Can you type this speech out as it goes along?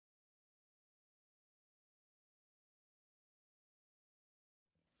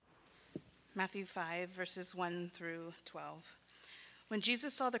Matthew 5, verses 1 through 12. When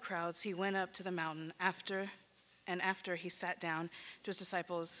Jesus saw the crowds, he went up to the mountain. After he sat down to his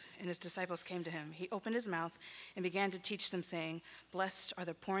disciples, and his disciples came to him, he opened his mouth and began to teach them, saying, "Blessed are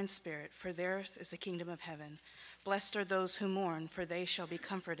the poor in spirit, for theirs is the kingdom of heaven. Blessed are those who mourn, for they shall be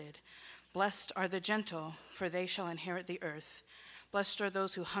comforted. Blessed are the gentle, for they shall inherit the earth. Blessed are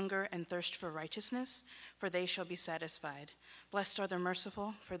those who hunger and thirst for righteousness, for they shall be satisfied. Blessed are the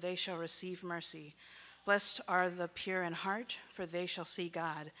merciful, for they shall receive mercy. Blessed are the pure in heart, for they shall see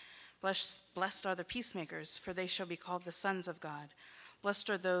God. Blessed are the peacemakers, for they shall be called the sons of God. Blessed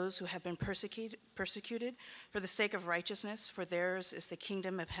are those who have been persecuted for the sake of righteousness, for theirs is the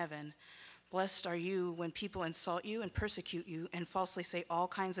kingdom of heaven. Blessed are you when people insult you and persecute you and falsely say all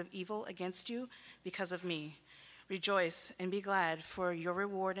kinds of evil against you because of me. Rejoice and be glad, for your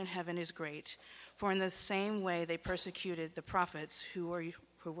reward in heaven is great. For in the same way they persecuted the prophets who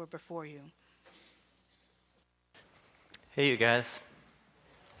were before you." Hey, you guys.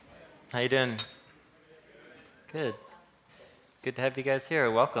 How you doing? Good. Good to have you guys here.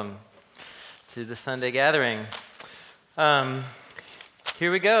 Welcome to the Sunday gathering.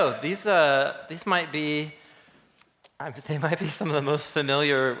 Here we go. These might be they might be some of the most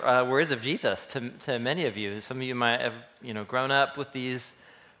familiar words of Jesus to many of you. Some of you might have grown up with these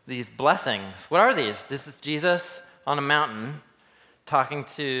blessings. What are these? This is Jesus on a mountain talking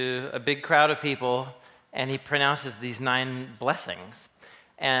to a big crowd of people, and he pronounces these 9 blessings.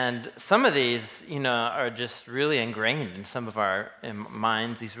 And some of these, are just really ingrained in some of our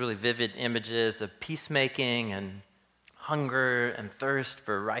minds, these really vivid images of peacemaking and hunger and thirst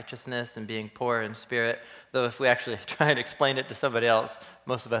for righteousness and being poor in spirit. Though if we actually try and explain it to somebody else,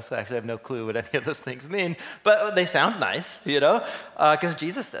 most of us actually have no clue what any of those things mean. But they sound nice, because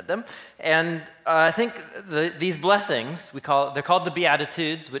Jesus said them. And I think these blessings, they're called the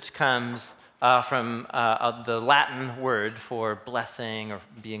Beatitudes, which comes from the Latin word for blessing or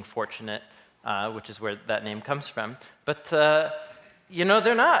being fortunate, which is where that name comes from. But,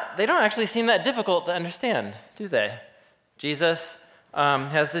 they don't actually seem that difficult to understand, do they? Jesus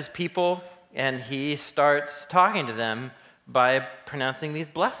has these people, and he starts talking to them by pronouncing these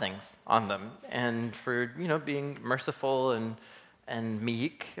blessings on them. And for, being merciful and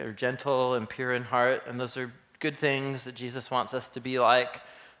meek or gentle and pure in heart, and those are good things that Jesus wants us to be like.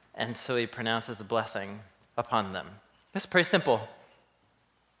 And so he pronounces a blessing upon them. It's pretty simple.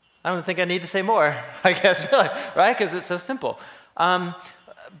 I don't think I need to say more, I guess, really, right? Because it's so simple.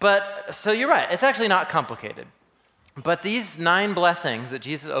 So you're right. It's actually not complicated. But these 9 blessings that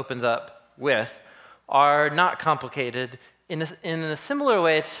Jesus opens up with are not complicated in a similar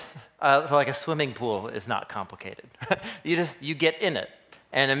way to like a swimming pool is not complicated. You get in it,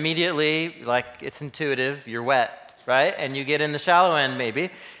 and immediately, like it's intuitive, you're wet, right? And you get in the shallow end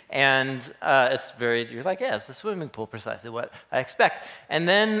maybe, and you're like, yeah, it's the swimming pool, precisely what I expect. And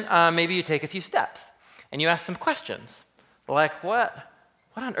then maybe you take a few steps, and you ask some questions, like what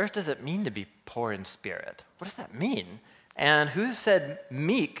on earth does it mean to be poor in spirit? What does that mean? And who said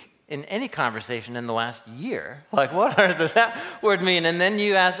meek in any conversation in the last year? Like, what on earth does that word mean? And then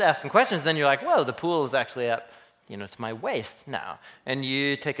you ask some questions, then you're like, whoa, the pool is actually up, to my waist now. And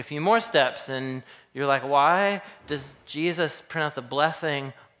you take a few more steps, and you're like, why does Jesus pronounce a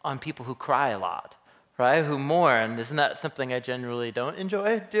blessing on people who cry a lot, right? Who mourn? Isn't that something I generally don't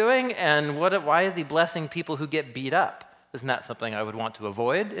enjoy doing? And why is he blessing people who get beat up? Isn't that something I would want to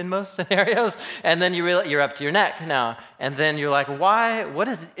avoid in most scenarios? And then you realize you're up to your neck now. And then you're like, why? What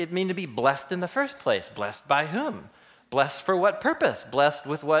does it mean to be blessed in the first place? Blessed by whom? Blessed for what purpose? Blessed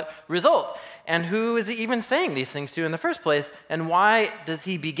with what result? And who is he even saying these things to in the first place? And why does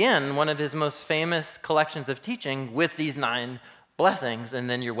he begin one of his most famous collections of teaching with these 9 blessings? And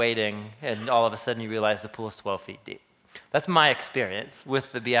then you're waiting, and all of a sudden you realize the pool is 12 feet deep. That's my experience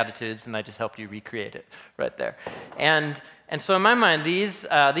with the Beatitudes, and I just helped you recreate it right there. And so in my mind, these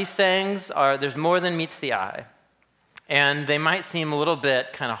sayings there's more than meets the eye. And they might seem a little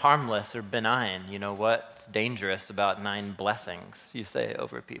bit kind of harmless or benign. What's dangerous about 9 blessings, you say,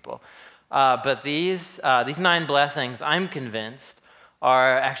 over people. But these 9 blessings, I'm convinced,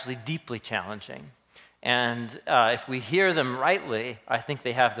 are actually deeply challenging. And if we hear them rightly, I think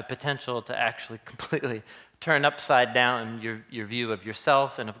they have the potential to actually completely turn upside down your view of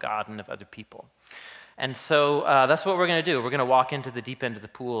yourself and of God and of other people. And so that's what we're going to do. We're going to walk into the deep end of the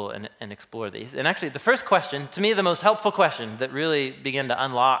pool and explore these. And actually, the first question, to me, the most helpful question that really began to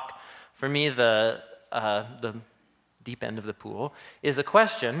unlock for me the deep end of the pool is a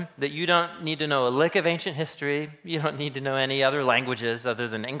question that you don't need to know a lick of ancient history. You don't need to know any other languages other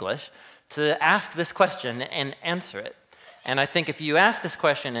than English to ask this question and answer it. And I think if you ask this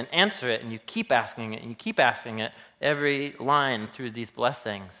question and answer it, and you keep asking it, and you keep asking it, every line through these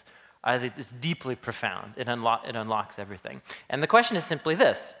blessings, I think it's deeply profound. It unlocks everything. And the question is simply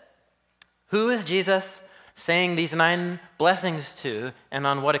this: who is Jesus saying these 9 blessings to, and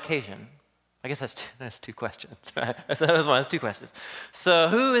on what occasion? I guess that's two questions. Right? That's 2 questions. So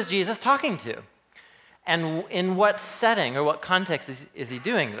who is Jesus talking to? And in what setting or what context is he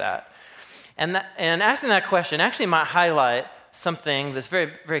doing that? And asking that question actually might highlight something that's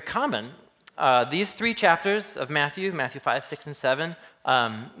very, very common. These 3 chapters of Matthew 5, 6, and 7,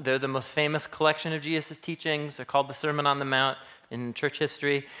 they're the most famous collection of Jesus' teachings. They're called the Sermon on the Mount in church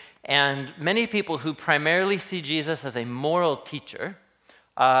history. And many people who primarily see Jesus as a moral teacher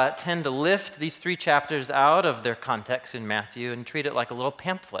tend to lift these 3 chapters out of their context in Matthew and treat it like a little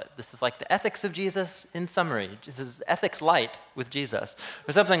pamphlet. This is like the ethics of Jesus in summary. This is ethics light with Jesus,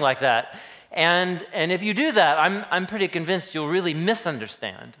 or something like that. And if you do that, I'm pretty convinced you'll really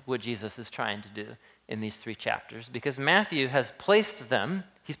misunderstand what Jesus is trying to do in these 3 chapters, because Matthew has placed them,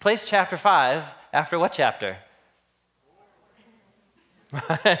 he's placed chapter 5 after what chapter?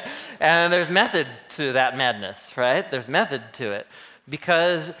 And there's method to that madness, right? There's method to it.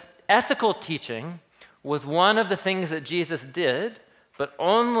 Because ethical teaching was one of the things that Jesus did, but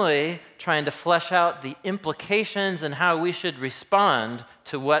only trying to flesh out the implications and how we should respond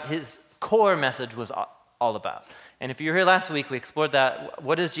to what his core message was all about. And if you were here last week, we explored that.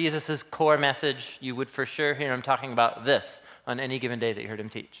 What is Jesus' core message? You would for sure hear him talking about this on any given day that you heard him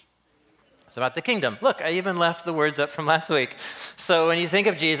teach. It's about the kingdom. Look, I even left the words up from last week. So when you think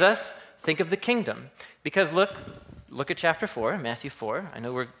of Jesus, think of the kingdom. Because look at chapter 4, Matthew 4. I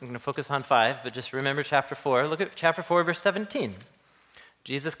know we're going to focus on 5, but just remember chapter 4. Look at chapter 4, verse 17.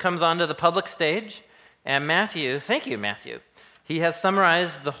 Jesus comes onto the public stage, and Matthew, thank you, Matthew, he has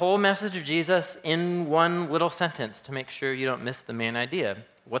summarized the whole message of Jesus in one little sentence to make sure you don't miss the main idea.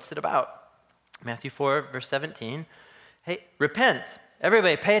 What's it about? Matthew 4, verse 17. Hey, repent.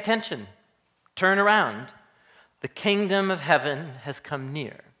 Everybody, pay attention. Turn around. The kingdom of heaven has come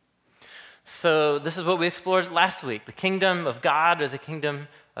near. So this is what we explored last week. The kingdom of God, or the kingdom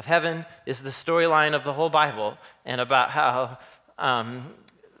of heaven, is the storyline of the whole Bible, and about how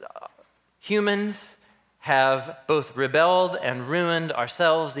humans have both rebelled and ruined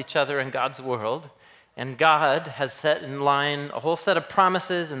ourselves, each other, and God's world. And God has set in line a whole set of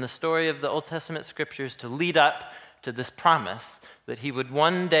promises in the story of the Old Testament scriptures to lead up to this promise that he would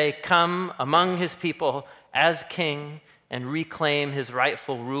one day come among his people as king and reclaim his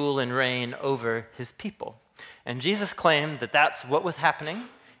rightful rule and reign over his people. And Jesus claimed that that's what was happening,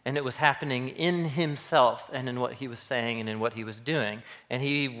 and it was happening in himself and in what he was saying and in what he was doing. And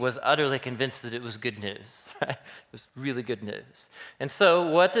he was utterly convinced that it was good news. It was really good news. And so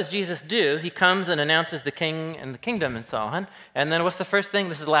what does Jesus do? He comes and announces the king and the kingdom and so on. And then what's the first thing?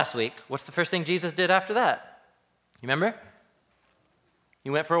 This is last week. What's the first thing Jesus did after that? You remember? He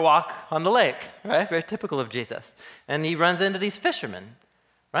went for a walk on the lake, right? Very typical of Jesus. And he runs into these fishermen,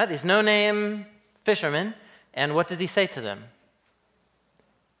 right? These no-name fishermen. And what does he say to them?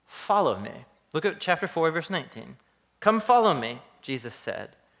 Follow me. Look at chapter 4, verse 19. Come follow me, Jesus said,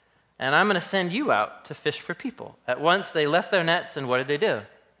 and I'm going to send you out to fish for people. At once they left their nets, and what did they do?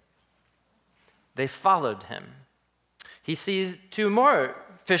 They followed him. He sees 2 more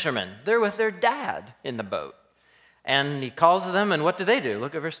fishermen. They're with their dad in the boat. And he calls them, and what do?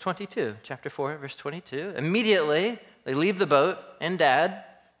 Look at verse 22, chapter 4, verse 22. Immediately, they leave the boat and dad,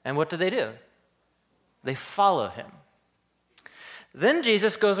 and what do? They follow him. Then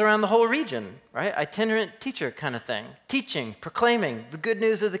Jesus goes around the whole region, right? Itinerant teacher kind of thing, teaching, proclaiming the good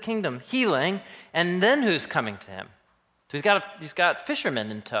news of the kingdom, healing, and then who's coming to him? So he's got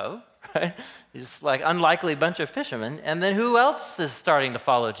fishermen in tow, right? He's like unlikely bunch of fishermen, and then who else is starting to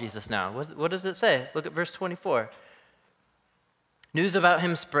follow Jesus now? What does it say? Look at verse 24. News about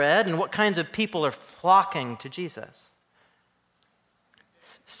him spread, and what kinds of people are flocking to Jesus?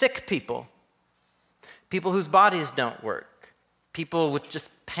 Sick people, people whose bodies don't work, people with just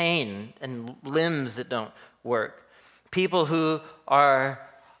pain and limbs that don't work, people who are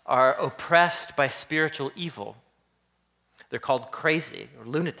oppressed by spiritual evil. They're called crazy or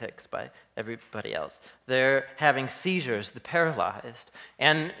lunatics by everybody else. They're having seizures, the paralyzed.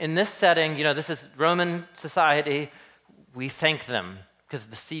 And in this setting, this is Roman society. We thank them because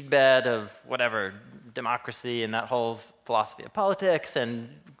the seedbed of whatever, democracy and that whole philosophy of politics, and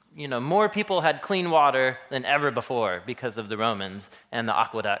more people had clean water than ever before because of the Romans and the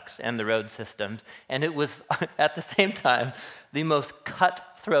aqueducts and the road systems. And it was, at the same time, the most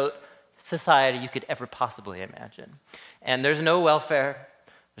cutthroat society you could ever possibly imagine. And there's no welfare,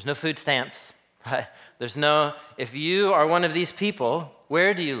 there's no food stamps, right? There's no, if you are one of these people,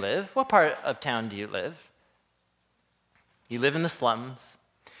 where do you live? What part of town do you live? You live in the slums,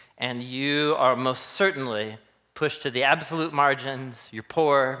 and you are most certainly pushed to the absolute margins. You're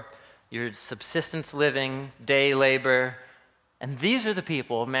poor, you're subsistence living, day labor. And these are the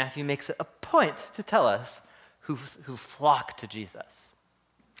people, Matthew makes it a point to tell us, who flock to Jesus.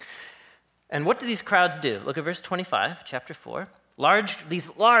 And what do these crowds do? Look at verse 25, chapter 4. These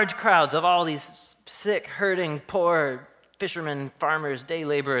large crowds of all these sick, hurting, poor fishermen, farmers, day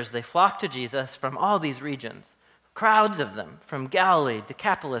laborers, they flock to Jesus from all these regions. Crowds of them from Galilee,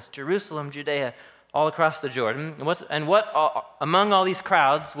 Decapolis, Jerusalem, Judea, all across the Jordan. Among all these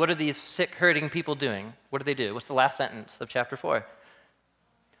crowds, what are these sick, hurting people doing? What do they do? What's the last sentence of chapter 4?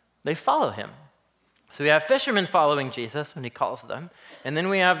 They follow him. So we have fishermen following Jesus when he calls them, and then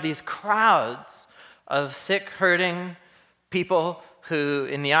we have these crowds of sick, hurting people who,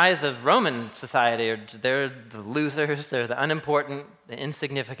 in the eyes of Roman society, they're the losers, they're the unimportant, the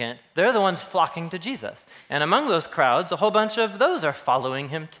insignificant. They're the ones flocking to Jesus. And among those crowds, a whole bunch of those are following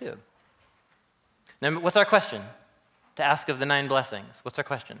him too. Now, what's our question to ask of the 9 blessings? What's our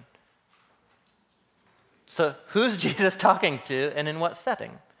question? So who's Jesus talking to, and in what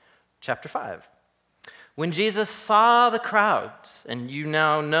setting? Chapter 5. When Jesus saw the crowds, and you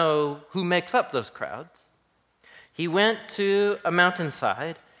now know who makes up those crowds, he went to a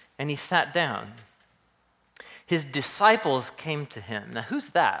mountainside and he sat down. His disciples came to him. Now, who's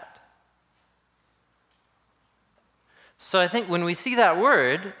that? So I think when we see that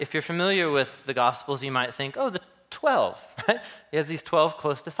word, if you're familiar with the Gospels, you might think, oh, the 12, right? He has these 12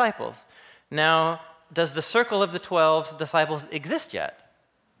 close disciples. Now, does the circle of the 12 disciples exist yet?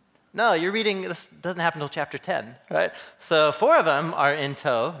 No, you're reading, this doesn't happen until chapter 10, right? So 4 of them are in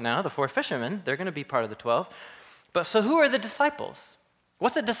tow now, the 4 fishermen. They're going to be part of the 12. But so who are the disciples?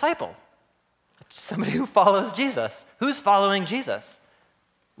 What's a disciple? It's somebody who follows Jesus. Who's following Jesus?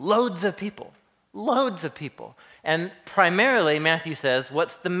 Loads of people. Loads of people. And primarily, Matthew says,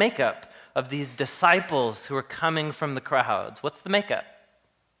 what's the makeup of these disciples who are coming from the crowds? What's the makeup?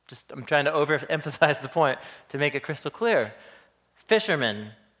 I'm trying to overemphasize the point to make it crystal clear.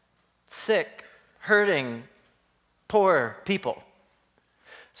 Fishermen, sick, hurting, poor people.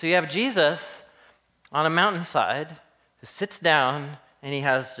 So you have Jesus on a mountainside who sits down, and he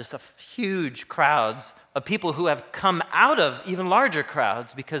has just huge crowds of people who have come out of even larger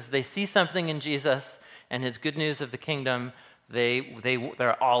crowds because they see something in Jesus and his good news of the kingdom.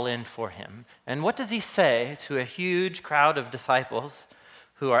 They're all in for him. And what does he say to a huge crowd of disciples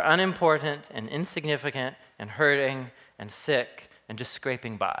who are unimportant and insignificant and hurting and sick and just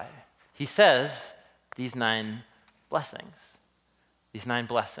scraping by? He says these 9 blessings. These 9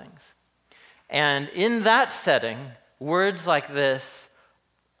 blessings. And in that setting, words like this,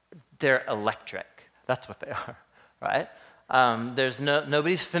 they're electric. That's what they are, right?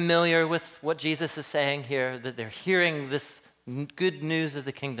 Nobody's familiar with what Jesus is saying here, that they're hearing this good news of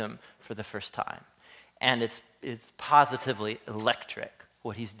the kingdom for the first time. And it's positively electric,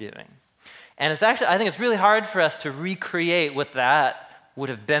 what he's doing. And it's actually, I think it's really hard for us to recreate what that would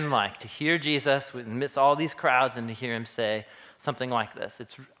have been like, to hear Jesus amidst all these crowds and to hear him say something like this.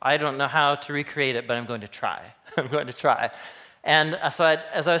 I don't know how to recreate it, but I'm going to try. I'm going to try. And so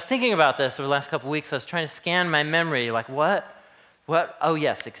as I was thinking about this over the last couple of weeks, I was trying to scan my memory, like what? Oh,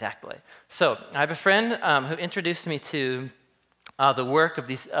 yes, exactly. So I have a friend who introduced me to the work of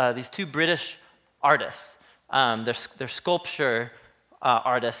these 2 British artists. They're sculpture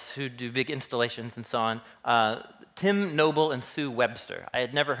artists who do big installations and so on. Tim Noble and Sue Webster. I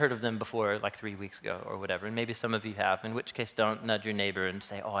had never heard of them before, like 3 weeks ago or whatever, and maybe some of you have, in which case don't nudge your neighbor and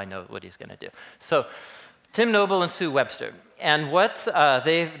say, oh, I know what he's going to do. So Tim Noble and Sue Webster. And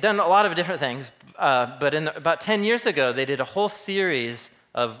they've done a lot of different things, but about 10 years ago, they did a whole series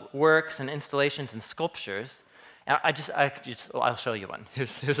of works and installations and sculptures. And I'll show you one.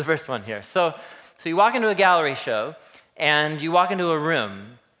 Here's the first one here. So you walk into a gallery show, and you walk into a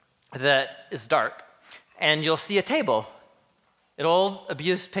room that is dark, and you'll see a table, an old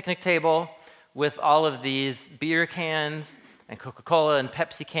abused picnic table with all of these beer cans and Coca-Cola and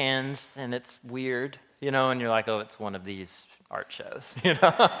Pepsi cans, and it's weird, and you're like, oh, it's one of these art shows,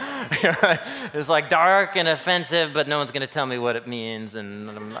 It's like dark and offensive, but no one's going to tell me what it means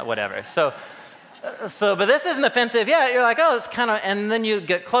and whatever. But this isn't offensive. Yeah, you're like, oh, it's kind of, and then you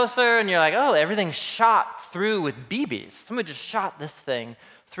get closer and you're like, oh, everything's shot through with BBs. Somebody just shot this thing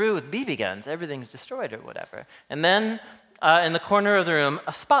through with BB guns. Everything's destroyed or whatever. And then in the corner of the room,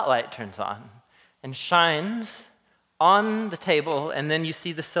 a spotlight turns on and shines on the table, and then you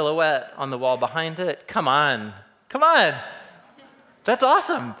see the silhouette on the wall behind it. Come on. That's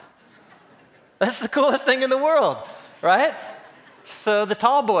awesome. That's the coolest thing in the world, right? So the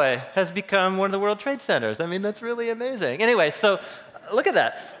tall boy has become one of the World Trade Centers. I mean, that's really amazing. Anyway, so look at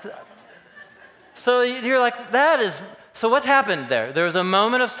that. So you're like, so what's happened there? There was a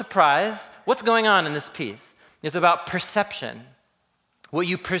moment of surprise. What's going on in this piece? It's about perception. What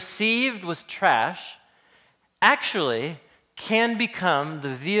you perceived was trash actually can become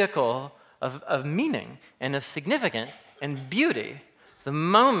the vehicle of meaning and of significance and beauty. The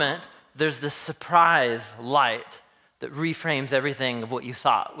moment there's this surprise light that reframes everything of what you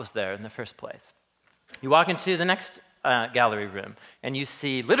thought was there in the first place. You walk into the next gallery room, and you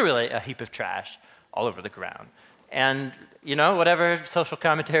see literally a heap of trash all over the ground. And, whatever social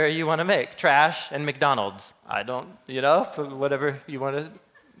commentary you want to make, trash and McDonald's. I don't, whatever you want to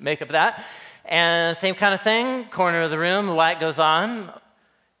make of that. And same kind of thing, corner of the room, the light goes on.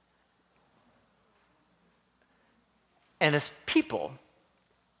 And it's people.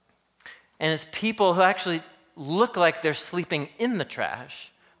 And it's people who actually look like they're sleeping in the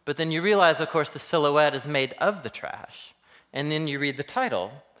trash. But then you realize, of course, the silhouette is made of the trash. And then you read the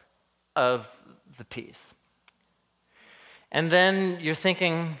title of the piece. And then you're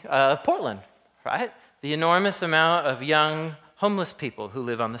thinking of Portland, right? The enormous amount of young homeless people who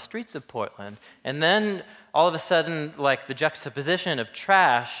live on the streets of Portland. And then all of a sudden, like the juxtaposition of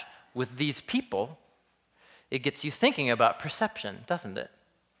trash with these people, it gets you thinking about perception, doesn't it?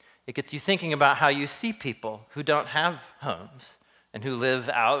 It gets you thinking about how you see people who don't have homes and who live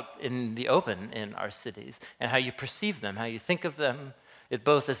out in the open in our cities, and how you perceive them, how you think of them. It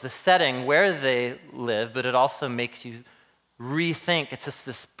both is the setting where they live, but it also makes you rethink. It's just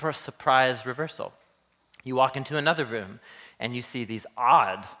this surprise reversal. You walk into another room, and you see these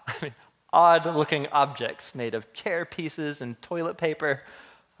odd-looking objects made of chair pieces and toilet paper.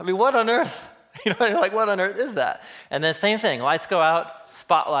 I mean, what on earth? You're like, what on earth is that? And then same thing, lights go out,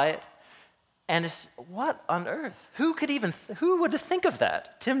 spotlight, and it's, what on earth? Who would think of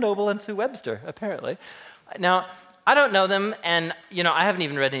that? Tim Noble and Sue Webster, apparently. Now, I don't know them, and I haven't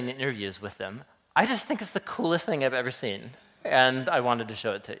even read any interviews with them. I just think it's the coolest thing I've ever seen, and I wanted to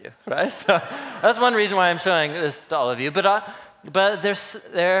show it to you, right? So that's one reason why I'm showing this to all of you. But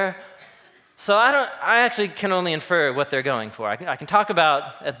so I actually can only infer what they're going for. I can talk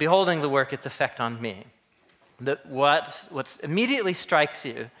about beholding the work, its effect on me. That what immediately strikes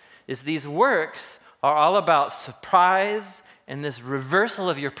you is these works are all about surprise and this reversal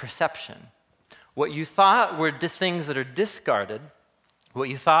of your perception. What you thought were things that are discarded, what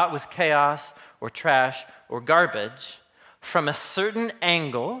you thought was chaos or trash or garbage, from a certain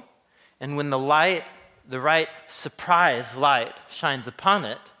angle, and when the right surprise light shines upon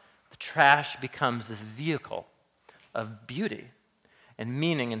it, the trash becomes this vehicle of beauty and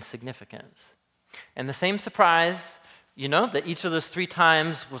meaning and significance. And the same surprise, that each of those 3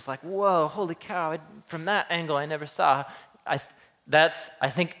 times was like, whoa, holy cow, from that angle I never saw. That's, I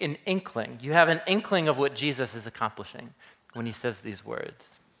think, an inkling. You have an inkling of what Jesus is accomplishing when he says these words.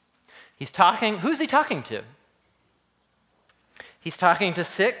 He's talking, who's he talking to? He's talking to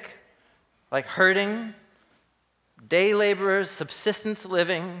sick, like hurting, day laborers, subsistence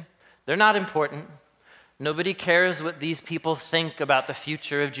living. They're not important. Nobody cares what these people think about the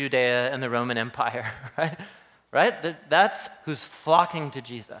future of Judea and the Roman Empire, right? Right? That's who's flocking to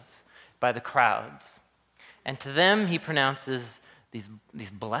Jesus by the crowds. And to them, he pronounces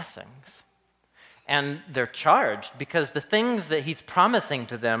these blessings. And they're charged because the things that he's promising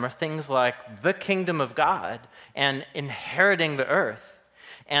to them are things like the kingdom of God and inheriting the earth.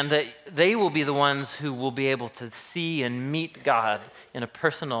 And that they will be the ones who will be able to see and meet God in a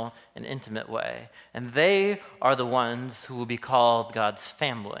personal and intimate way. And they are the ones who will be called God's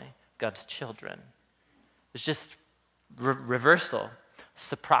family, God's children. It's just reversal,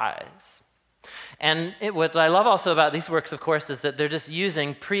 surprise. And what I love also about these works, of course, is that they're just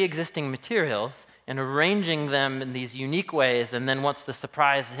using pre-existing materials and arranging them in these unique ways, and then once the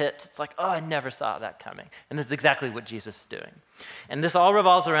surprise hits, it's like, oh, I never saw that coming. And this is exactly what Jesus is doing. And this all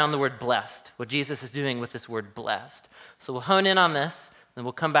revolves around the word blessed, what Jesus is doing with this word blessed. So we'll hone in on this, then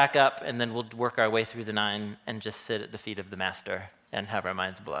we'll come back up, and then we'll work our way through the 9 and just sit at the feet of the Master and have our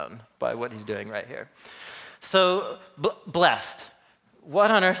minds blown by what he's doing right here. So, blessed.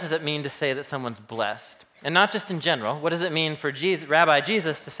 What on earth does it mean to say that someone's blessed? And not just in general. What does it mean for Rabbi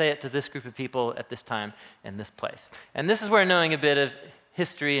Jesus to say it to this group of people at this time in this place? And this is where knowing a bit of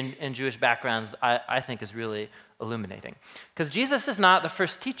history and Jewish backgrounds, I think, is really illuminating. Because Jesus is not the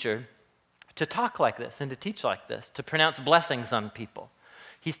first teacher to talk like this and to teach like this, to pronounce blessings on people.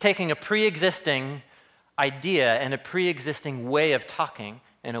 He's taking a pre-existing idea and a pre-existing way of talking,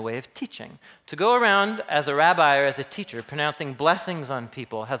 and a way of teaching. To go around as a rabbi or as a teacher pronouncing blessings on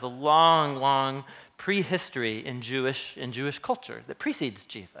people has a long, long prehistory in Jewish culture that precedes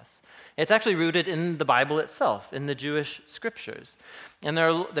Jesus. It's actually rooted in the Bible itself, in the Jewish scriptures. And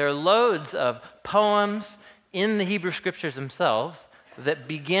there are loads of poems in the Hebrew scriptures themselves that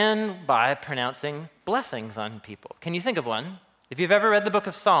begin by pronouncing blessings on people. Can you think of one? If you've ever read the book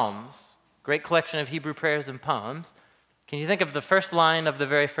of Psalms, great collection of Hebrew prayers and poems, can you think of the first line of the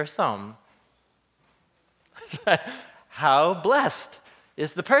very first psalm? How blessed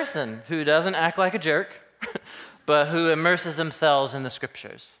is the person who doesn't act like a jerk, but who immerses themselves in the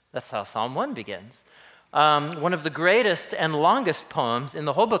scriptures. That's how Psalm 1 begins. One of the greatest and longest poems in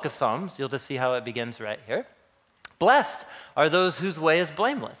the whole book of Psalms, you'll just see how it begins right here. Blessed are those whose way is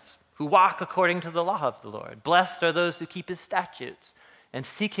blameless, who walk according to the law of the Lord. Blessed are those who keep his statutes and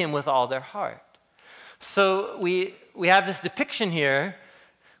seek him with all their heart. So we have this depiction here.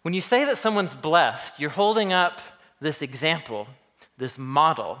 When you say that someone's blessed, you're holding up this example, this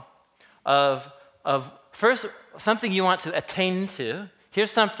model of first something you want to attain to.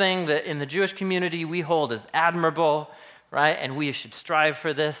 Here's something that in the Jewish community we hold as admirable, right? And we should strive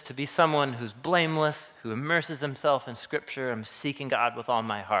for this, to be someone who's blameless, who immerses himself in Scripture. I'm seeking God with all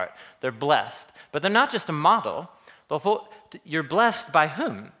my heart. They're blessed. But they're not just a model. You're blessed by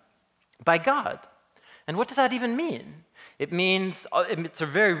whom? By God. And what does that even mean? It means, it's a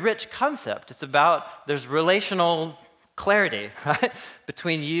very rich concept. It's about, there's relational clarity, right?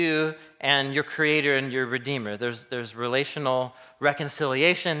 Between you and your Creator and your Redeemer. There's relational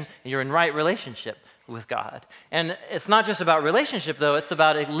reconciliation, and you're in right relationship with God. And it's not just about relationship, though. It's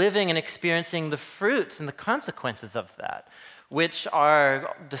about living and experiencing the fruits and the consequences of that, which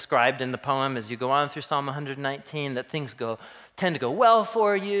are described in the poem as you go on through Psalm 119, that things tend to go well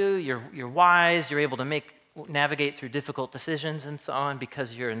for you, you're wise, you're able to navigate through difficult decisions and so on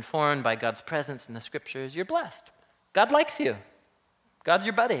because you're informed by God's presence in the scriptures. You're blessed. God likes you. God's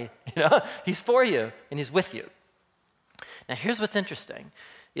your buddy. He's for you and he's with you. Now here's what's interesting,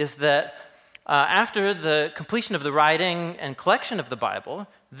 is that after the completion of the writing and collection of the Bible,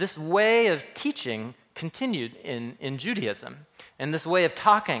 this way of teaching continued in Judaism, and this way of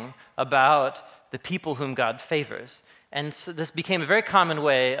talking about the people whom God favors. And so this became a very common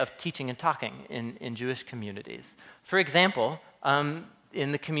way of teaching and talking in Jewish communities. For example,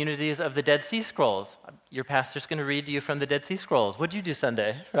 in the communities of the Dead Sea Scrolls, your pastor's going to read to you from the Dead Sea Scrolls. What'd you do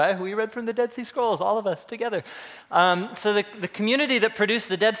Sunday, right? We read from the Dead Sea Scrolls, all of us together. So the community that produced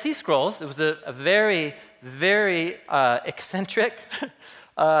the Dead Sea Scrolls, it was a very, very eccentric,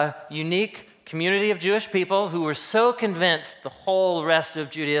 unique community of Jewish people who were so convinced the whole rest of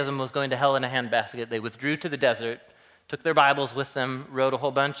Judaism was going to hell in a handbasket, they withdrew to the desert, took their Bibles with them, wrote a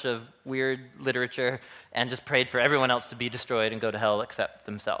whole bunch of weird literature, and just prayed for everyone else to be destroyed and go to hell except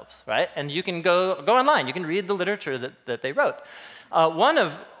themselves, right? And you can go online, you can read the literature that they wrote. One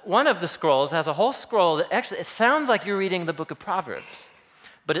of the scrolls has a whole scroll that actually, it sounds like you're reading the book of Proverbs,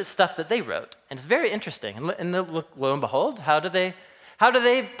 but it's stuff that they wrote. And it's very interesting. And lo and behold, how do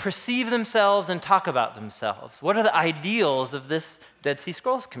they perceive themselves and talk about themselves? What are the ideals of this Dead Sea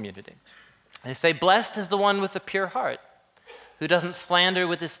Scrolls community? They say, blessed is the one with a pure heart, who doesn't slander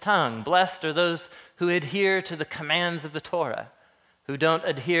with his tongue. Blessed are those who adhere to the commands of the Torah, who don't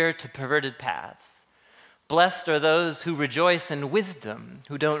adhere to perverted paths. Blessed are those who rejoice in wisdom,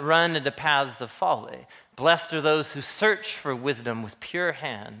 who don't run into paths of folly. Blessed are those who search for wisdom with pure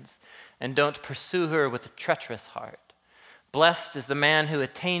hands and don't pursue her with a treacherous heart. Blessed is the man who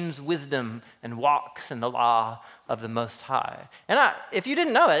attains wisdom and walks in the law of the Most High. And if you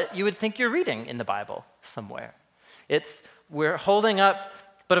didn't know it, you would think you're reading in the Bible somewhere. We're holding up,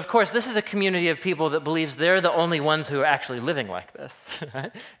 but of course, this is a community of people that believes they're the only ones who are actually living like this,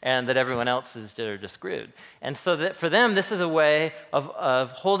 right? And that everyone else is just screwed. And so that for them, this is a way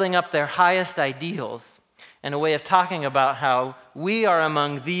of holding up their highest ideals and a way of talking about how we are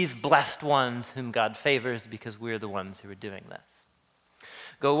among these blessed ones whom God favors because we're the ones who are doing this.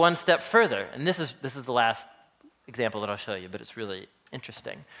 Go one step further, and this is the last example that I'll show you, but it's really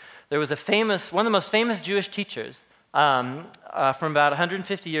interesting. There was one of the most famous Jewish teachers from about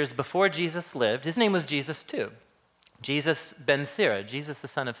 150 years before Jesus lived. His name was Jesus too. Jesus ben Sira, Jesus the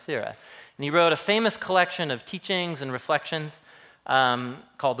son of Sira. And he wrote a famous collection of teachings and reflections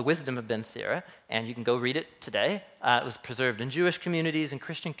called The Wisdom of Ben Sira, and you can go read it today. It was preserved in Jewish communities and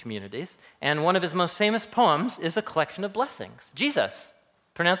Christian communities, and one of his most famous poems is a collection of blessings. Jesus,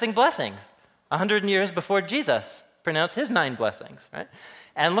 pronouncing blessings, 100 years before Jesus pronounced his 9 blessings, right?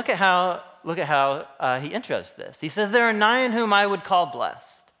 And look at how he intros this. He says, "There are 9 whom I would call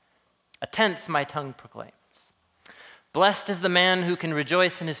blessed. A 10th my tongue proclaims. Blessed is the man who can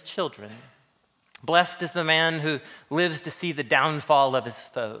rejoice in his children. Blessed is the man who lives to see the downfall of his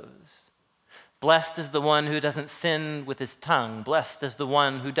foes. Blessed is the one who doesn't sin with his tongue. Blessed is the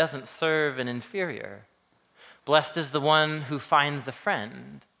one who doesn't serve an inferior. Blessed is the one who finds a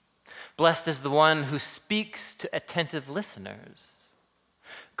friend. Blessed is the one who speaks to attentive listeners.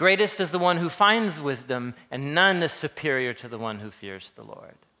 Greatest is the one who finds wisdom, and none is superior to the one who fears the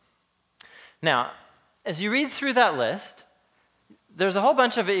Lord. Now, as you read through that list, there's a whole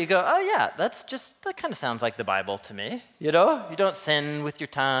bunch of it you go, oh yeah, that kind of sounds like the Bible to me. You know, you don't sin with your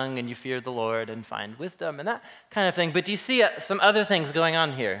tongue and you fear the Lord and find wisdom and that kind of thing. But do you see some other things going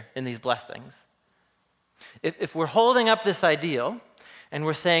on here in these blessings? If we're holding up this ideal and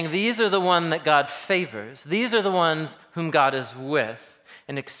we're saying these are the one that God favors, these are the ones whom God is with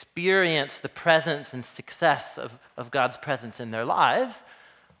and experience the presence and success of God's presence in their lives,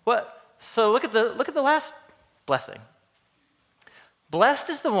 so look at the last blessing. Blessed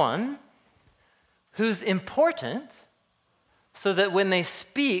is the one who's important so that when they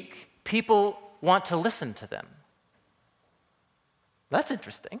speak, people want to listen to them. That's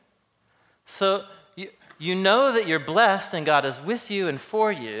interesting. So you know that you're blessed and God is with you and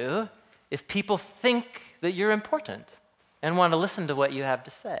for you if people think that you're important and want to listen to what you have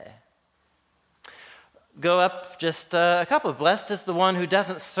to say. Go up just a couple. Blessed is the one who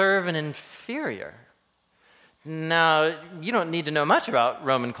doesn't serve an inferior. Now, you don't need to know much about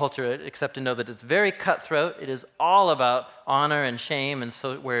Roman culture except to know that it's very cutthroat. It is all about honor and shame and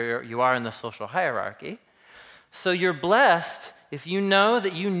so where you are in the social hierarchy. So you're blessed if you know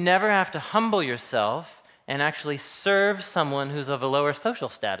that you never have to humble yourself and actually serve someone who's of a lower social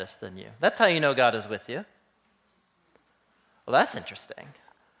status than you. That's how you know God is with you. Well, that's interesting.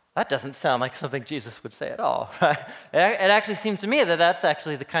 That doesn't sound like something Jesus would say at all, right? It actually seems to me that that's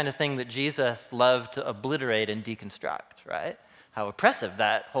actually the kind of thing that Jesus loved to obliterate and deconstruct, right? How oppressive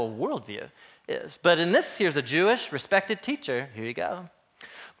that whole worldview is. But in this, here's a Jewish respected teacher. Here you go.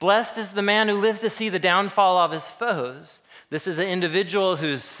 Blessed is the man who lives to see the downfall of his foes. This is an individual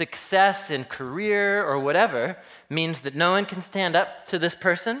whose success in career or whatever means that no one can stand up to this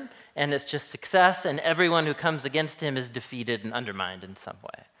person, and it's just success, and everyone who comes against him is defeated and undermined in some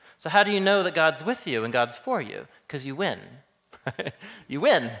way. So how do you know that God's with you and God's for you? Because you win. You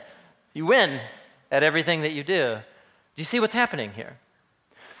win. You win at everything that you do. Do you see what's happening here?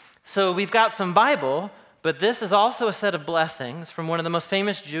 So we've got some Bible, but this is also a set of blessings from one of the most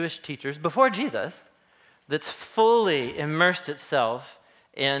famous Jewish teachers before Jesus that's fully immersed itself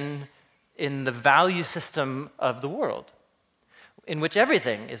in the value system of the world, in which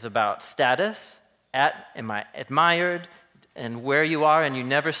everything is about status, am I admired, and where you are, and you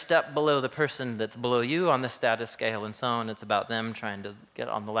never step below the person that's below you on the status scale and so on. It's about them trying to get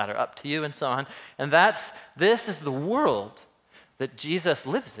on the ladder up to you and so on. And this is the world that Jesus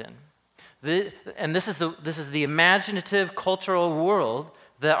lives in. And this is the imaginative cultural world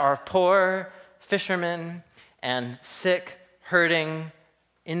that our poor fishermen and sick, hurting,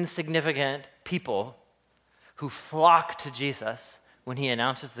 insignificant people who flock to Jesus when he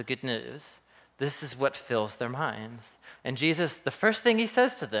announces the good news, this is what fills their minds. And Jesus, the first thing he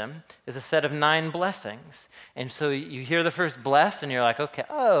says to them is a set of 9 blessings. And so you hear the first bless, and you're like, okay,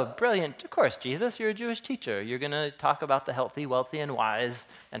 oh, brilliant. Of course, Jesus, you're a Jewish teacher. You're going to talk about the healthy, wealthy, and wise,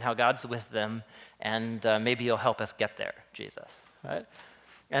 and how God's with them, and maybe you'll help us get there, Jesus. Right?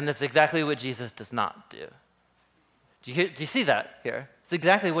 And that's exactly what Jesus does not do. Do you see that here? It's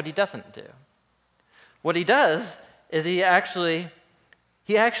exactly what he doesn't do. What he does is he actually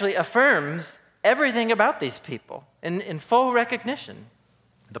affirms everything about these people in full recognition.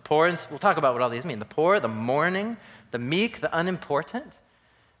 The poor, and we'll talk about what all these mean. The poor, the mourning, the meek, the unimportant.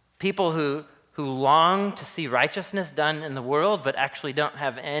 People who long to see righteousness done in the world but actually don't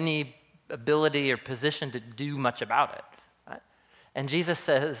have any ability or position to do much about it. Right? And Jesus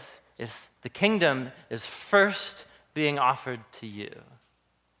says, the kingdom is first being offered to you.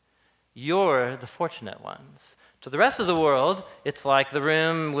 You're the fortunate ones. To the rest of the world, it's like the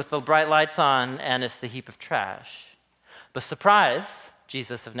room with the bright lights on and it's the heap of trash. But surprise,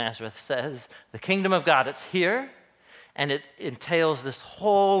 Jesus of Nazareth says, the kingdom of God, it's here, and it entails this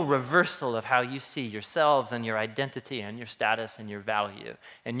whole reversal of how you see yourselves and your identity and your status and your value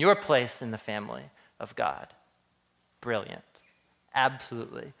and your place in the family of God. Brilliant.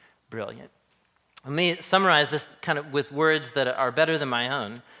 Absolutely brilliant. Let me summarize this kind of with words that are better than my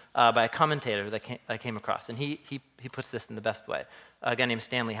own. By a commentator that I came across. And he puts this in the best way, a guy named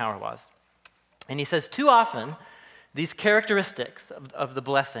Stanley Hauerwas. And he says, too often, these characteristics of the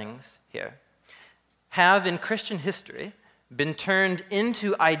blessings here have in Christian history been turned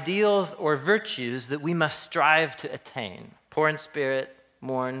into ideals or virtues that we must strive to attain. Poor in spirit,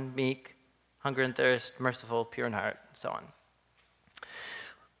 mourn, meek, hunger and thirst, merciful, pure in heart, and so on.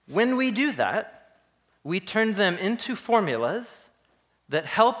 When we do that, we turn them into formulas that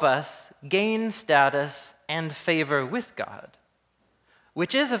help us gain status and favor with God,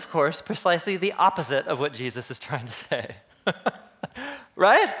 which is, of course, precisely the opposite of what Jesus is trying to say.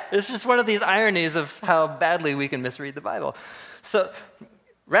 Right? It's just one of these ironies of how badly we can misread the Bible. So,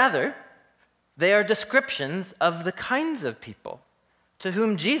 rather, they are descriptions of the kinds of people to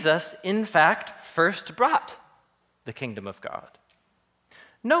whom Jesus, in fact, first brought the kingdom of God.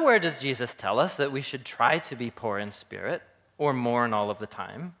 Nowhere does Jesus tell us that we should try to be poor in spirit or mourn all of the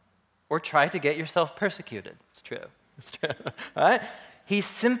time or try to get yourself persecuted. It's true. It's true. Right? He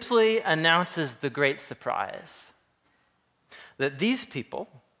simply announces the great surprise that these people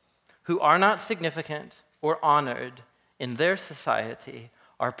who are not significant or honored in their society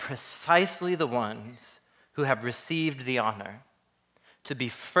are precisely the ones who have received the honor to be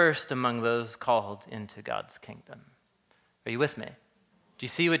first among those called into God's kingdom. Are you with me? Do you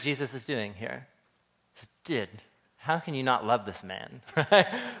see what Jesus is doing here? Did. How can you not love this man? Right?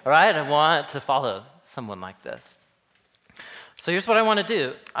 All right? I want to follow someone like this. So here's what I want to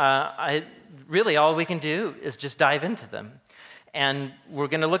do. Really, all we can do is just dive into them. And we're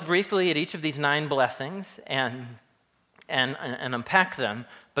going to look briefly at each of these 9 blessings and unpack them,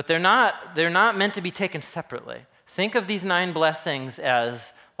 but they're not meant to be taken separately. Think of these 9 blessings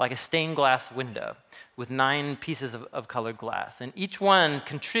as like a stained glass window with 9 pieces of colored glass, and each one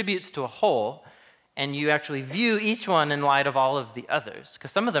contributes to a whole, and you actually view each one in light of all of the others,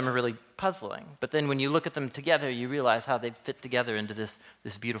 because some of them are really puzzling, but then when you look at them together, you realize how they fit together into this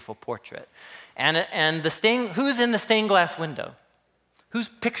beautiful portrait. And who's in the stained glass window? Whose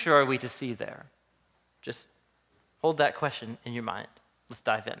picture are we to see there? Just hold that question in your mind. Let's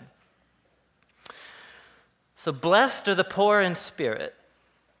dive in. So, blessed are the poor in spirit,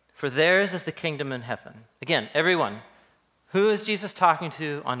 for theirs is the kingdom in heaven. Again, everyone, who is Jesus talking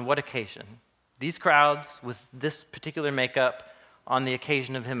to on what occasion? These crowds with this particular makeup on the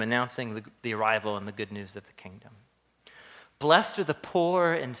occasion of him announcing the arrival and the good news of the kingdom. Blessed are the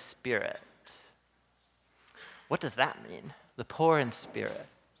poor in spirit. What does that mean? The poor in spirit.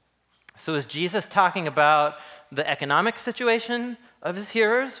 So is Jesus talking about the economic situation of his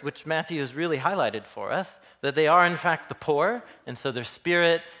hearers, which Matthew has really highlighted for us, that they are in fact the poor, and so their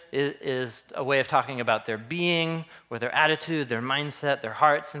spirit is a way of talking about their being, or their attitude, their mindset, their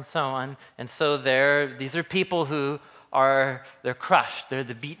hearts, and so on. And so these are people who they're crushed, they're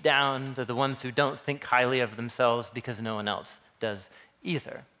the beat down, they're the ones who don't think highly of themselves because no one else does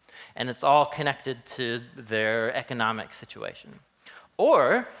either. And it's all connected to their economic situation.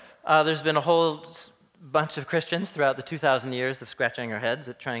 Or there's been a whole bunch of Christians throughout the 2,000 years of scratching our heads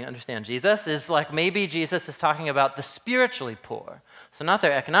at trying to understand Jesus, is like maybe Jesus is talking about the spiritually poor. So not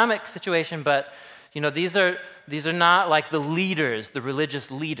their economic situation, but these are not like the leaders, the religious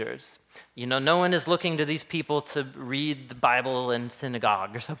leaders. No one is looking to these people to read the Bible in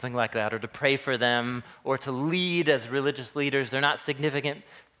synagogue or something like that, or to pray for them, or to lead as religious leaders. They're not significant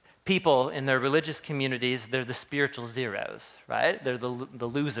people in their religious communities. They're the spiritual zeros, right? They're the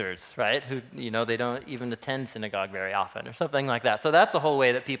losers, right? Who, they don't even attend synagogue very often or something like that. So that's a whole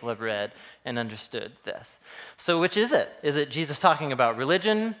way that people have read and understood this. So which is it? Is it Jesus talking about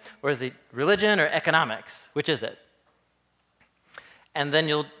religion, or is it religion or economics? Which is it? And then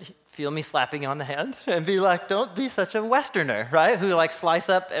you'll feel me slapping you on the hand and be like, don't be such a Westerner, right? Who slice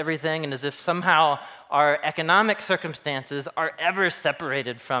up everything and as if somehow our economic circumstances are ever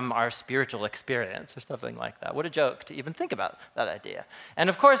separated from our spiritual experience or something like that. What a joke to even think about that idea. And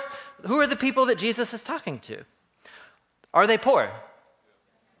of course, who are the people that Jesus is talking to? Are they poor?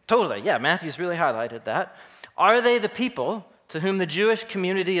 Totally, yeah, Matthew's really highlighted that. Are they the people to whom the Jewish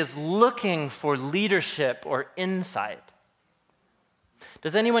community is looking for leadership or insight?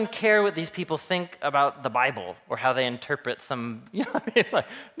 Does anyone care what these people think about the Bible or how they interpret some,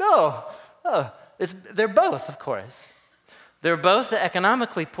 no. Oh, they're both, of course. They're both the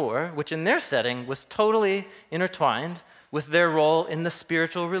economically poor, which in their setting was totally intertwined with their role in the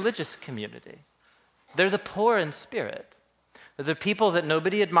spiritual religious community. They're the poor in spirit. They're the people that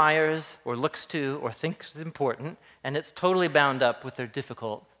nobody admires or looks to or thinks is important, and it's totally bound up with their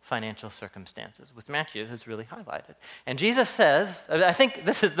difficult financial circumstances, which Matthew has really highlighted. And Jesus says, I think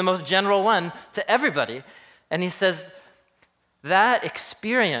this is the most general one to everybody, and he says, that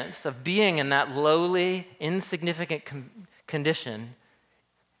experience of being in that lowly, insignificant condition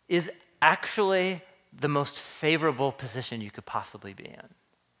is actually the most favorable position you could possibly be in.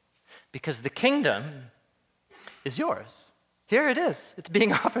 Because the kingdom is yours. Here it is. It's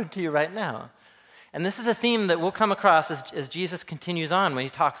being offered to you right now. And this is a theme that we'll come across as Jesus continues on when he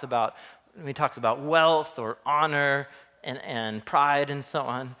talks about wealth or honor and pride and so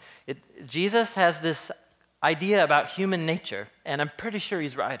on. Jesus has this idea about human nature, and I'm pretty sure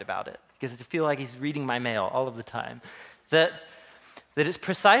he's right about it, because I feel like he's reading my mail all of the time, that it's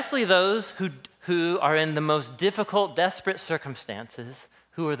precisely those who are in the most difficult, desperate circumstances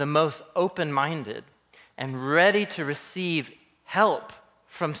who are the most open-minded and ready to receive help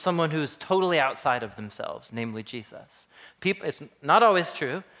from someone who is totally outside of themselves, namely Jesus. It's not always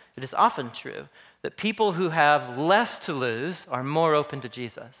true, it is often true, that people who have less to lose are more open to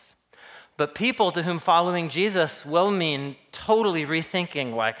Jesus. But people to whom following Jesus will mean totally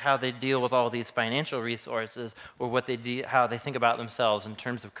rethinking like how they deal with all these financial resources, or how they think about themselves in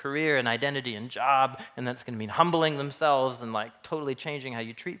terms of career and identity and job, and that's going to mean humbling themselves and like totally changing how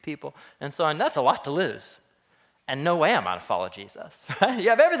you treat people and so on. That's a lot to lose. And no way I'm going to follow Jesus. Right? You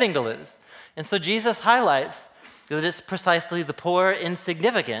have everything to lose. And so Jesus highlights that it's precisely the poor,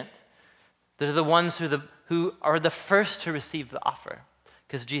 insignificant, that are the ones who are the first to receive the offer,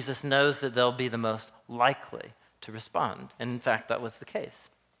 because Jesus knows that they'll be the most likely to respond. And in fact, that was the case.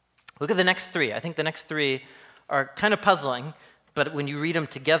 Look at the next three. I think the next three are kind of puzzling, but when you read them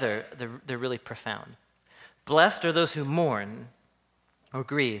together, they're really profound. Blessed are those who mourn or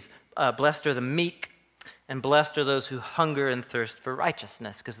grieve. Blessed are the meek, and blessed are those who hunger and thirst for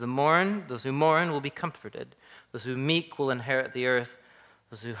righteousness, because those who mourn will be comforted. Those who meek will inherit the earth.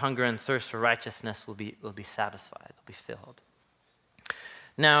 Those who hunger and thirst for righteousness will be satisfied, will be filled.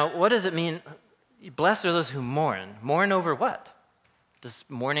 Now, what does it mean? Blessed are those who mourn. Mourn over what? Does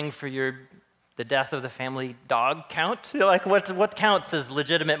mourning for the death of the family dog count? Like what counts as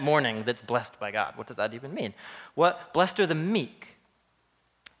legitimate mourning that's blessed by God? What does that even mean? Blessed are the meek.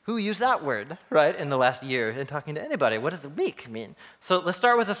 Who used that word, right, in the last year in talking to anybody? What does the meek mean? So let's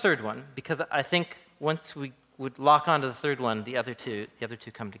start with the third one, because I think once we would lock onto the third one, the other two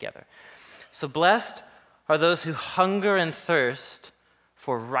come together. So blessed are those who hunger and thirst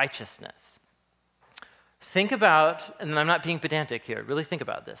for righteousness. Think about, and I'm not being pedantic here, really think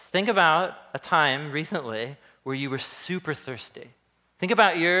about this. Think about a time recently where you were super thirsty. Think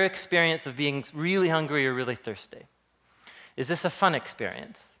about your experience of being really hungry or really thirsty. Is this a fun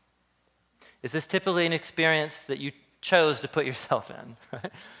experience? Is this typically an experience that you chose to put yourself in?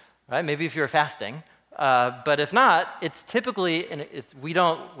 Right? Maybe if you're fasting. But if not, it's typically, we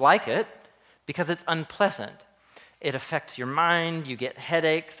don't like it because it's unpleasant. It affects your mind, you get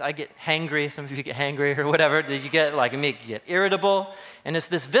headaches, I get hangry, some of you get hangry or whatever, you get you get irritable, and it's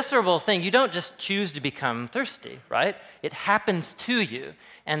this visceral thing. You don't just choose to become thirsty, right? It happens to you,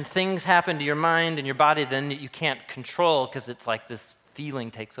 and things happen to your mind and your body then that you can't control because it's like this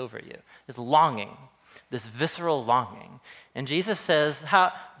feeling takes over you. It's longing, this visceral longing. And Jesus says,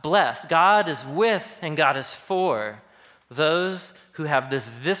 how blessed, God is with and God is for those who have this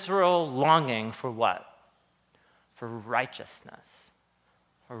visceral longing for what? For righteousness.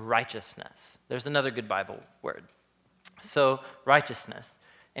 For righteousness. There's another good Bible word. So, righteousness.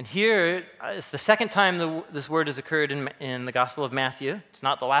 And here, it's the second time this word has occurred in the Gospel of Matthew. It's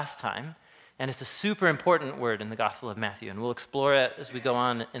not the last time. And it's a super important word in the Gospel of Matthew. And we'll explore it as we go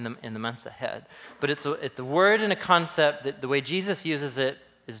on in the months ahead. But it's a word and a concept that the way Jesus uses it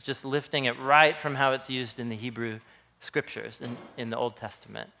is just lifting it right from how it's used in the Hebrew Scriptures in the Old